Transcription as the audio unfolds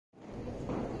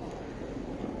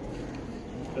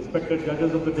Respected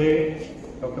judges of the day,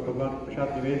 Dr. Bhagwan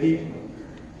Prashad Dwivedi,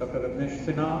 Dr. Ratnesh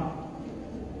Sinha,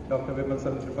 Dr. Vimal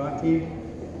Tripathi,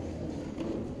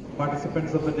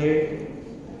 participants of the day,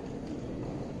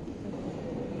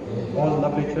 all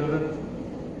lovely children,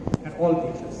 and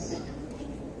all teachers.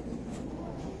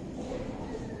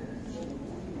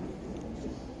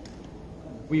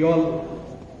 We all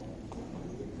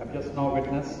have just now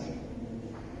witnessed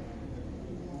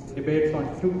debates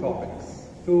on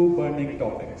two burning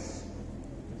topics.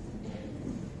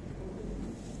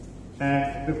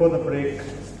 And before the break,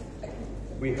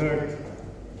 children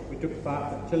took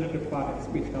part in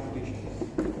speech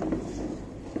competitions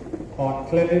on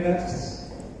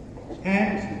cleanliness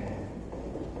and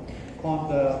on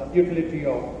the utility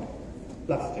of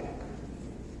plastic.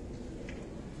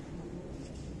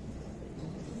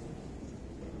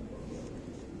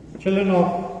 Children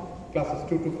of classes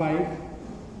 2 to 5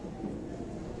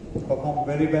 performed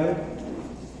very well,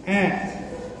 and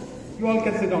you all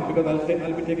can sit down because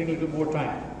I'll be taking a little more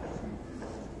time.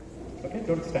 Okay,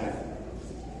 don't stand.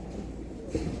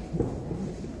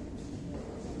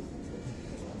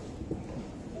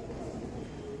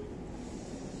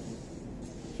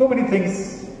 So many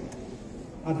things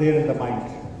are there in the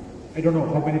mind. I don't know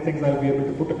how many things I'll be able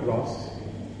to put across.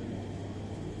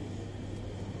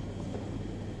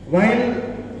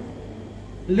 While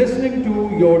listening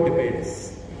to your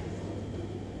debates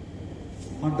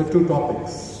on the two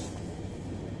topics,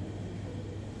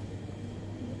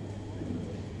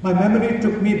 my memory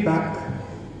took me back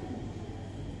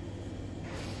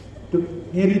to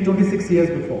nearly 26 years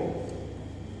before,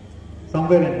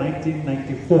 somewhere in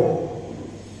 1994,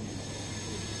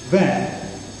 when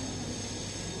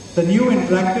the new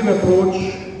interactive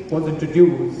approach was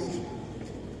introduced,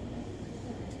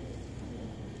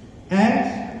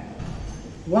 and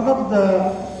one of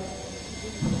the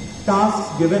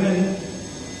tasks given in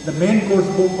the main course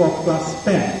book of class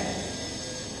 10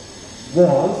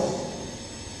 was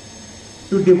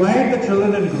to divide the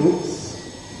children in groups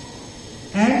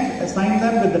and assign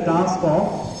them with the task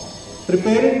of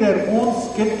preparing their own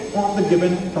skit on the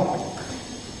given topic.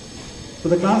 So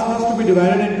the class was to be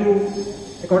divided into,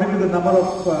 according to the number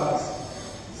of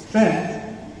strength,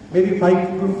 maybe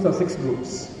 5 groups or 6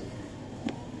 groups.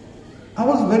 I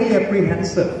was very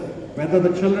apprehensive whether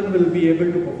the children will be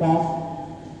able to perform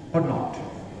or not.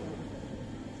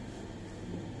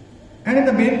 And in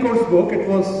the main course book, it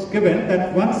was given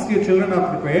that once your children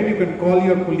are prepared, you can call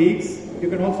your colleagues, you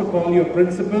can also call your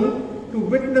principal to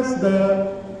witness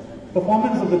the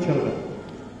performance of the children.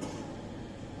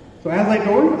 So as I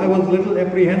told, I was a little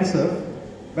apprehensive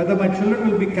whether my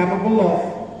children will be capable of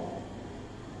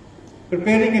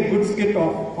preparing a good skit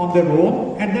on their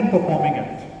own and then performing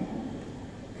it.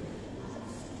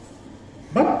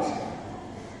 But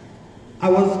I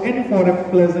was in for a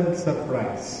pleasant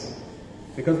surprise,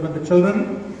 because when the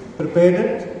children prepared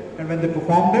it and when they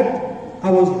performed it, I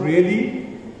was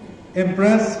really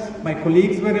impressed, my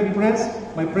colleagues were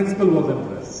impressed, my principal was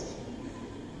impressed.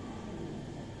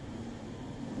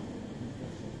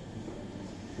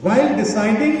 While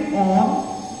deciding on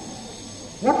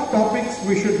what topics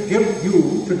we should give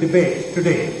you to debate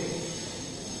today,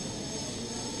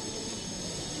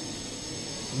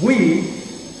 we,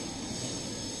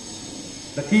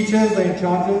 the teachers, the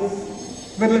in-charges,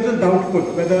 were a little doubtful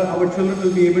whether our children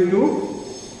will be able to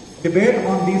debate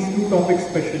on these two topics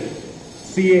especially,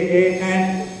 CAA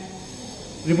and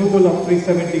removal of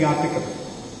 370 article.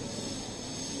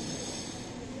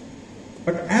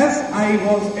 But as I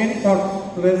was in for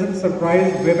pleasant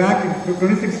surprise way back in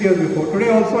 26 years before,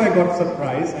 today also I got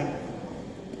surprised, and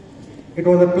it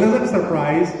was a pleasant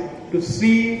surprise to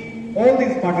see all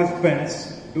these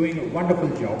participants doing a wonderful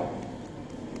job.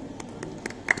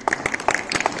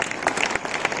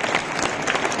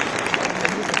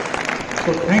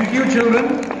 So thank you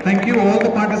children, thank you all the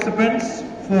participants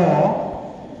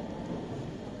for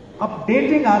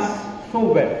updating us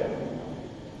so well.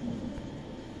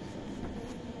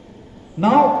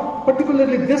 Now,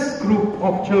 particularly this group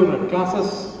of children,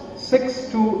 classes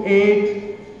 6 to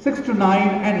 8, 6 to 9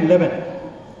 and 11,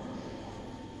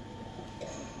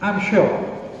 I'm sure,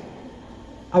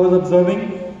 I was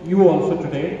observing you also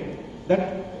today,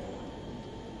 that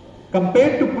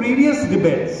compared to previous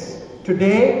debates,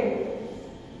 today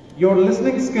your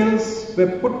listening skills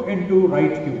were put into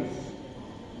right use.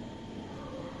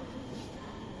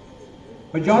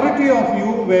 Majority of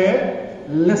you were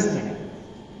listening,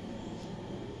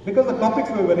 because the topics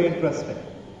were very interesting.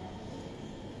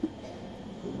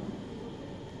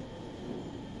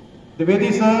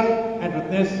 Dwivedi sir and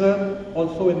Ratnesh sir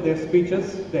also in their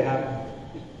speeches, they have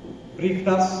briefed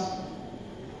us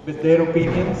with their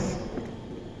opinions.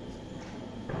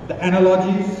 the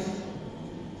analogies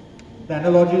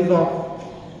of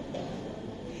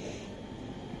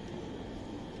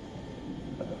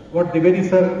what Dwivedi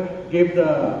sir gave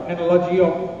the analogy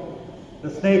of the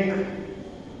snake,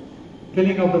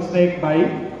 killing of the snake by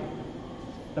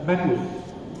the mangoose,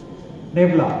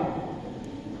 Nebula.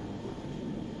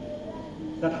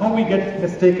 That how we get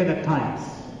mistaken at times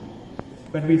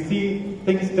when we see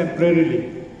things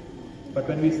temporarily, but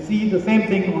when we see the same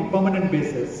thing on permanent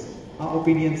basis, our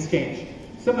opinions change.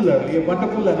 Similarly, a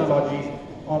wonderful analogy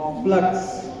of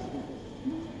floods,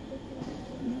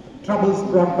 troubles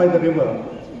brought by the river,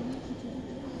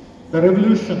 the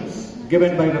revolutions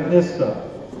given by the minister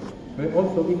were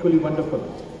also equally wonderful.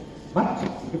 But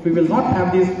if we will not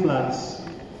have these floods,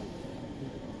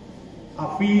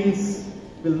 our fields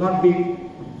will not be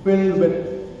filled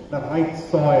with the right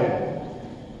soil.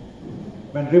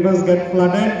 When rivers get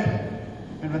flooded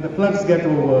and when the floods get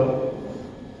over,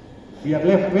 we are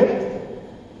left with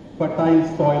fertile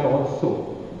soil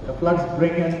also. The floods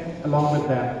bring in along with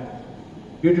them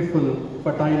beautiful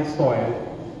fertile soil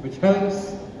which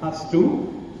helps us to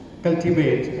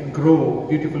cultivate and grow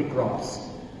beautiful crops.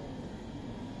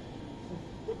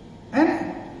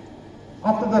 And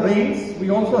after the rains,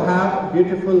 we also have a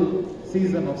beautiful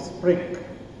season of spring.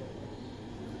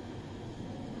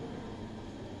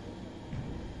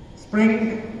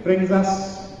 Spring brings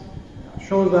us,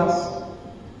 shows us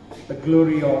the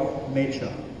glory of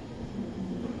nature.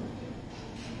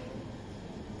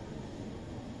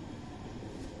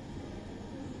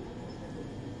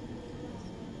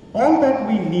 All that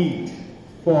we need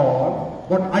for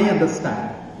what I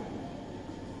understand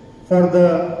for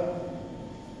the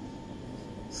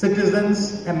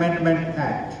Citizens Amendment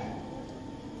Act,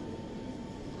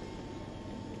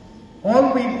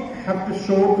 all we have to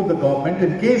show to the government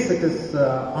in case it is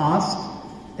asked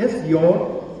is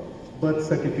your birth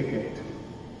certificate.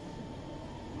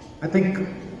 I think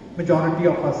majority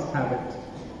of us have it.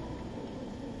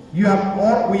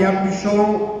 We have to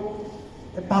show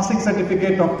a passing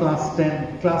certificate of class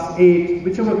 10, class 8,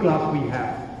 whichever class we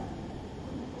have,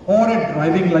 or a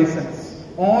driving license,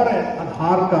 or an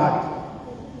Aadhaar card,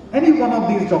 any one of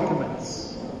these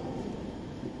documents.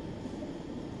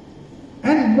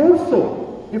 And more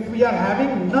so, if we are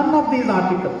having none of these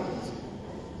articles,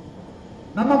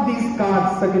 none of these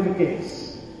cards,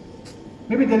 certificates,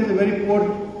 maybe there is a very poor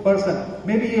person,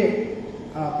 maybe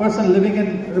a person living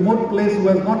in a remote place who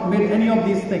has not made any of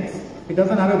these things. He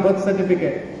doesn't have a birth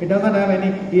certificate, he doesn't have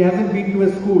any, he hasn't been to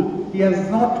a school, he has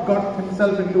not got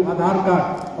himself into Aadhaar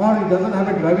card, or he doesn't have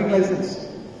a driving license.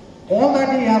 All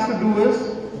that he has to do is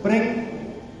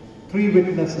bring 3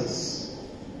 witnesses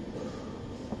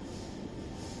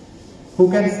who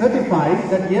can certify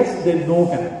that yes, they know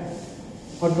him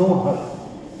or know her.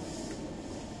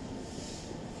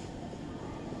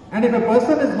 And if a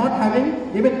person is not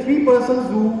having even 3 persons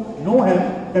who know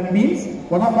him, that means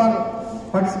one of our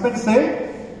participants say,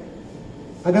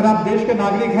 अगर आप देश के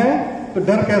नागरिक हैं तो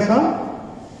डर कैसा,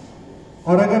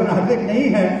 और अगर नागरिक नहीं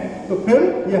है तो फिर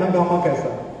ये हंगामा कैसा?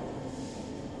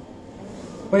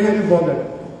 Why are you bothered?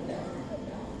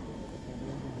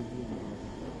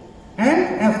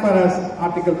 And as far as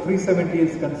Article 370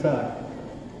 is concerned,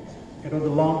 it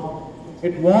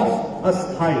was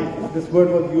asthai. This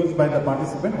word was used by the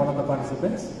participant, one of the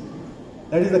participants.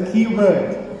 That is the key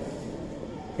word.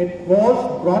 It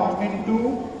was brought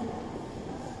into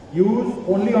use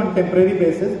only on temporary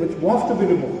basis, which was to be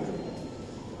removed.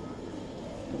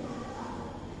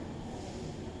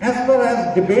 As far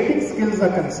as debating skills are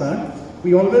concerned,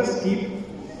 we always keep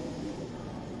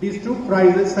these 2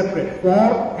 prizes separate,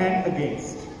 for and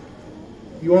against.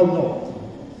 You all know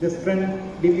this trend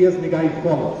DPS Nigai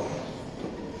follows.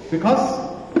 Because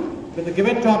with the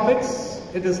given topics,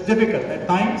 it is difficult at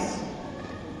times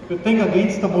to think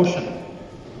against the motion.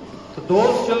 So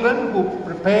those children who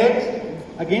prepared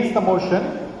against the motion,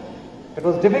 it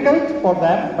was difficult for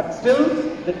them, but still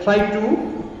they tried to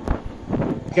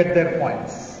get their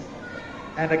points.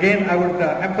 And again, I would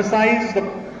emphasize the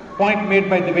point made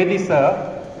by Dwivedi sir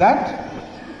that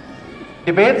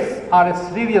debates are a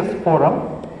serious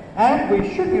forum and we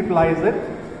should utilize it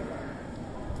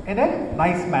in a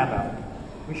nice manner.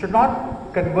 We should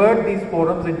not convert these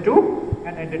forums into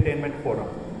an entertainment forum.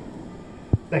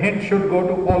 The hint should go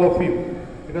to all of you,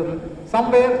 because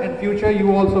somewhere in future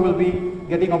you also will be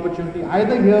getting opportunity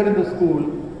either here in the school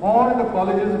or in the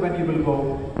colleges when you will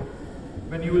go,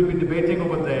 when you will be debating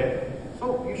over there.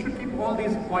 So you should keep all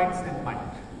these points in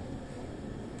mind.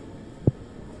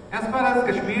 As far as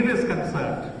Kashmir is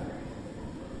concerned,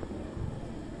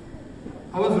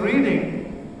 I was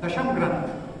reading Dasham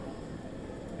Granth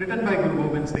written by Guru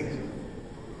Gobind Singh Ji.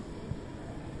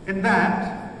 In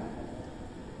that,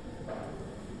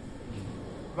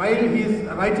 while he is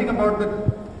writing about the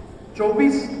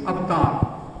 24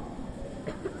 avatar,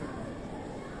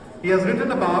 he has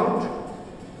written about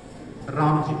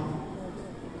Ramji.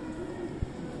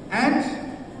 And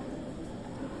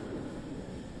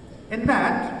in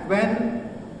that, when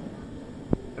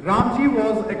Ramji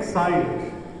was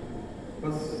exiled,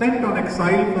 was sent on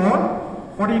exile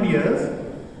for 14 years,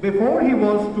 before he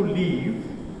was to leave,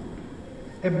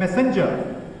 a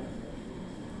messenger,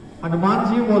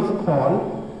 Hanumanji, was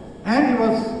called and he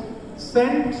was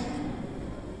sent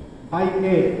by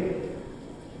air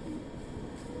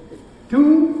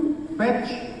to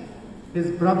fetch his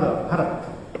brother Bharat.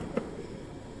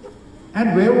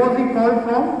 And where was he called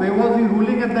from? Where was he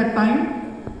ruling at that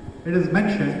time? It is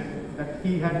mentioned that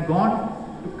he had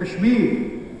gone to Kashmir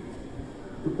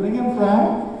to bring him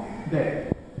from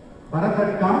there. Bharat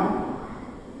had come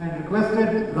and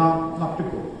requested Ram not to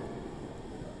go.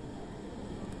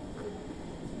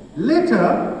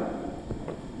 Later,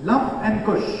 Laf and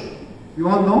Kush, you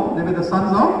all know, they were the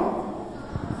sons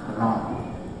of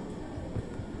Ram.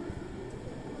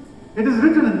 It is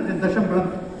written in Dasham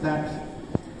Granth that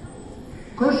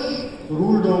Kush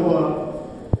ruled over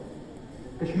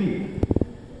Kashmir,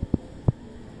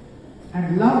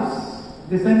 and Laf's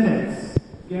descendants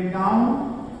came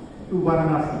down to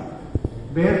Varanasi,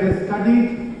 where they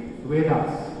studied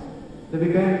Vedas. They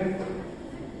became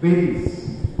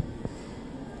Vedis.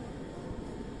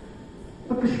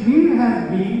 So Kashmir has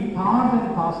been part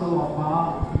and parcel of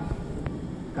our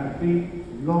country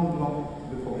long, long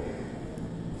before.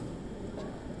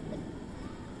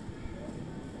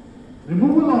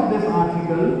 Removal of this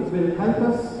article will help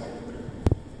us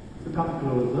to come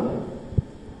closer,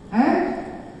 and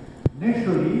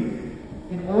naturally,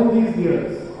 in all these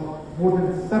years of more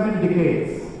than 7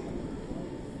 decades,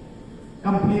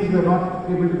 companies were not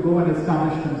able to go and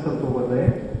establish themselves over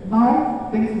there. Now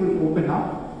things will open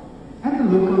up and the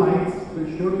localites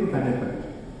will surely benefit.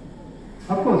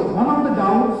 Of course, one of the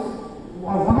doubts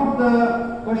or one of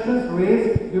the questions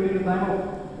raised during the time of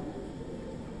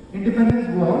independence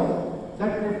was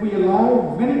that if we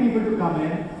allow many people to come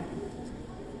in,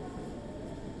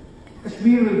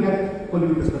 Kashmir will get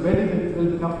polluted, the valley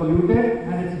will become polluted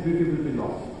and its beauty will be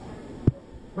lost.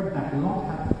 But that will not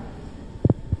happen.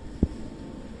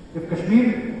 If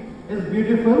Kashmir is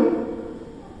beautiful,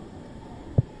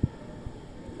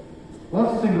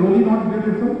 was Singrauli not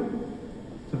beautiful?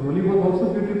 Singrauli was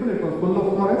also beautiful. It was full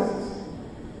of forests.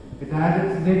 It had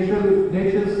its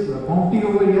nature's bounty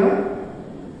over here.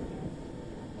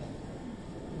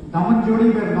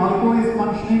 Damanjodi, where Nalco is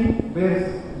functioning, where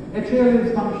HAL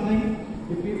is functioning,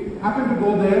 if you happen to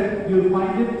go there, you will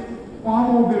find it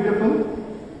far more beautiful.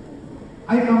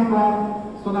 I come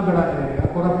from Sonagada area,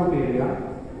 Koraput area.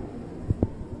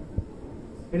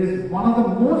 It is one of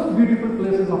the most beautiful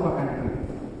places of our country.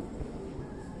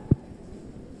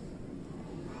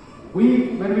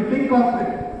 When we think of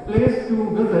a place to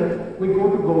visit, we go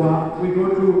to Goa, we go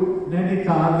to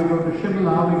Nainital, we go to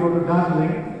Shimla, we go to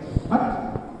Darjeeling. But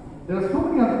there are so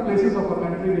many other places of our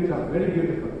country which are very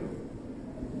beautiful.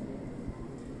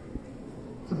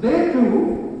 So there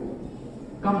too,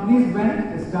 companies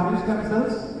went, established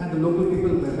themselves, and the local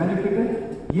people were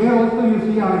benefited. Here also you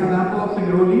see our example of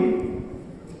Singrauli.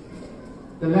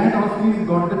 The land houses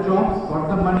got the jobs, got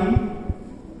the money.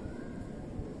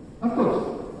 Of course,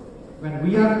 when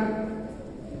we are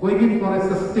going in for a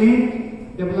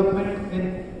sustained development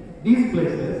in these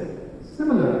places,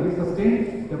 similarly,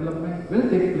 sustained development will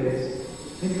take place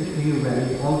in Kashmir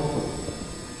Valley also.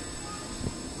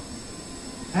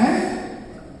 And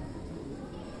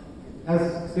as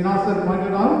Sinha sir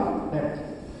pointed out, that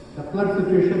the flood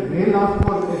situation may last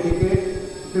for a decade,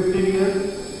 15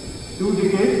 years, 2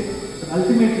 decades, but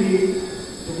ultimately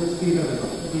it will see the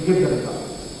result, it will give the result.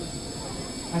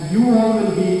 And you all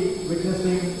will be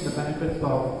witnessing the benefits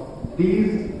of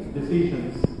these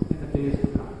decisions in the days to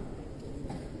come.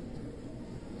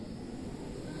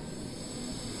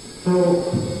 So,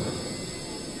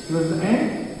 towards the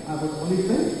end, I would only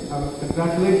say, I would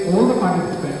congratulate all the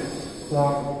participants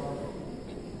for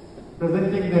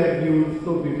presenting their views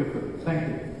so beautifully. Thank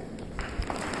you.